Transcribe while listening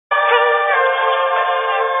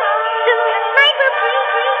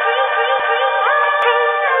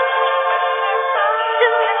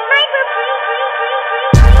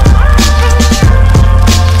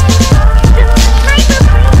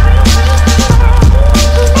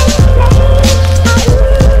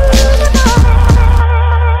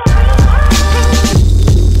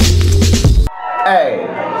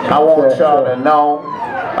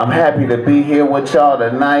I'm happy to be here with y'all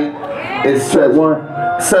tonight. It's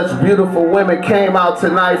such beautiful women came out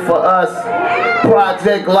tonight for us.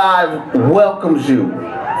 Project Live welcomes you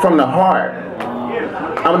from the heart.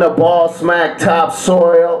 I'm the Bossmack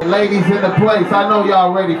topsoil. Ladies in the place, I know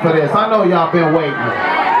y'all ready for this. I know y'all been waiting.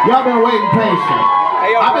 Y'all been waiting patient. Hey,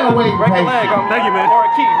 yo, I've been waiting patient. Thank you, man.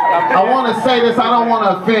 I want to say this, I don't want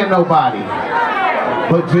to offend nobody.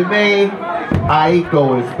 But Jhene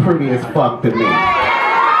Aiko is pretty as fuck to me.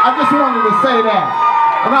 I just wanted to say that.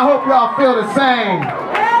 And I hope y'all feel the same.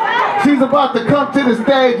 She's about to come to the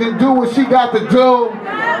stage and do what she got to do.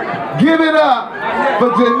 Give it up for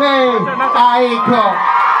Jhene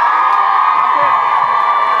Aiko.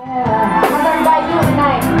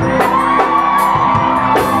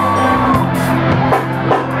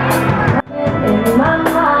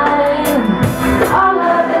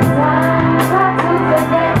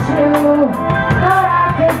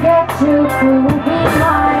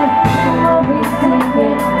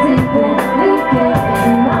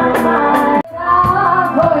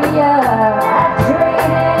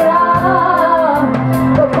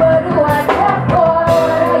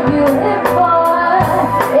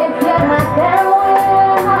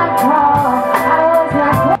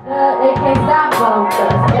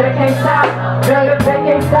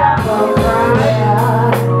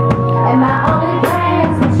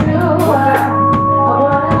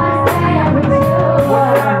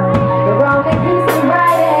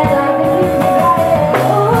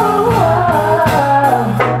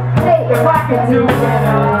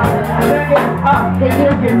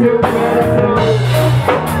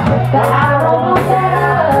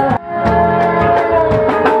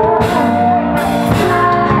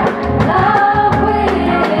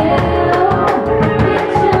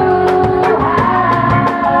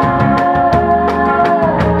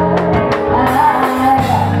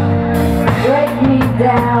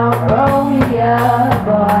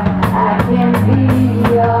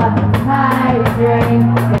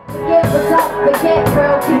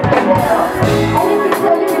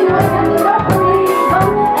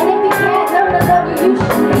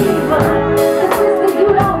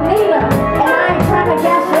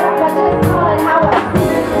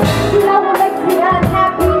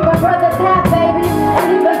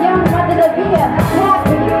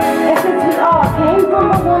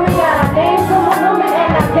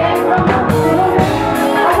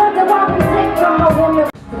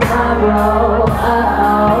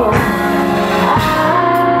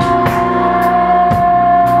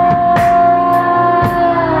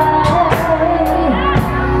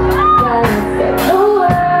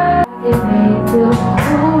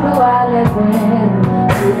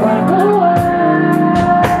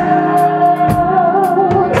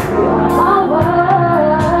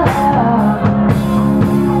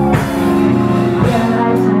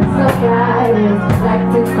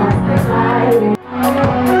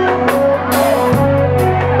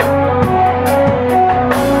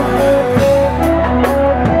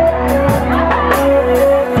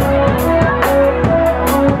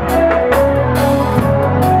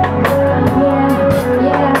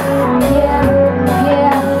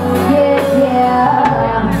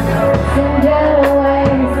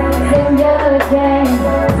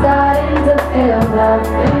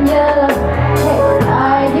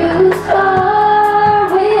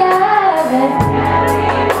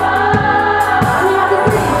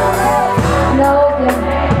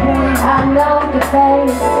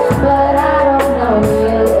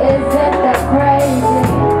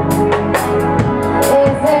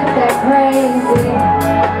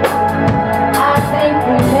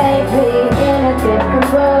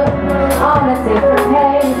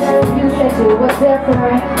 Every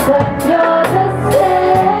day,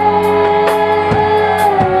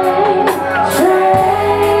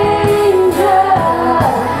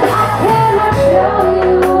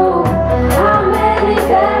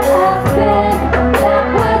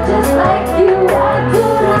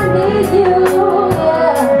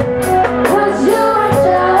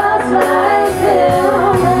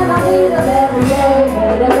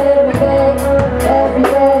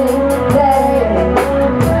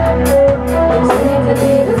 seem to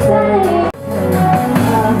be the same.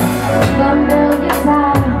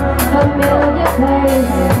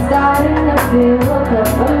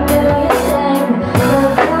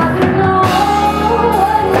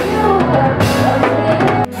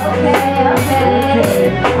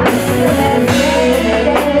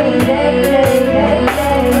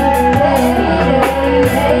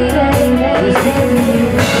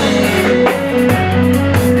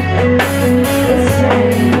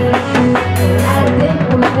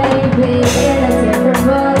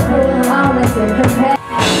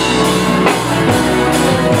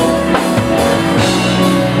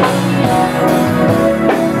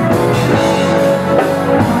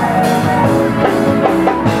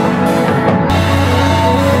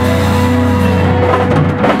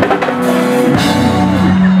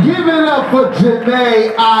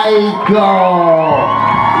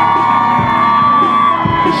 Aiko.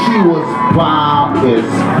 She was bomb as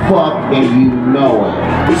fuck and you know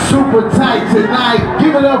it. Super tight tonight.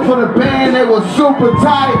 Give it up for the band. They were super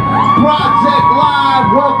tight. Project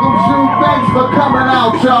Live welcomes you. Thanks for coming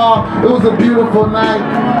out, y'all. It was a beautiful night.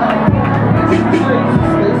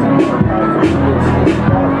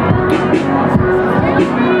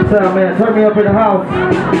 What's up, man? Turn me up in the house.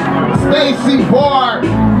 Stacy Bart,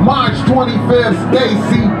 March 25th,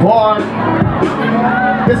 Stacy Bart.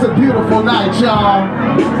 It's a beautiful night, y'all.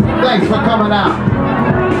 Thanks for coming out.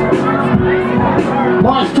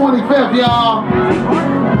 March 25th, y'all.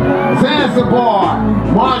 Zanzibar,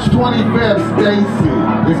 March 25th,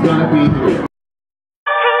 Stacy is gonna be here.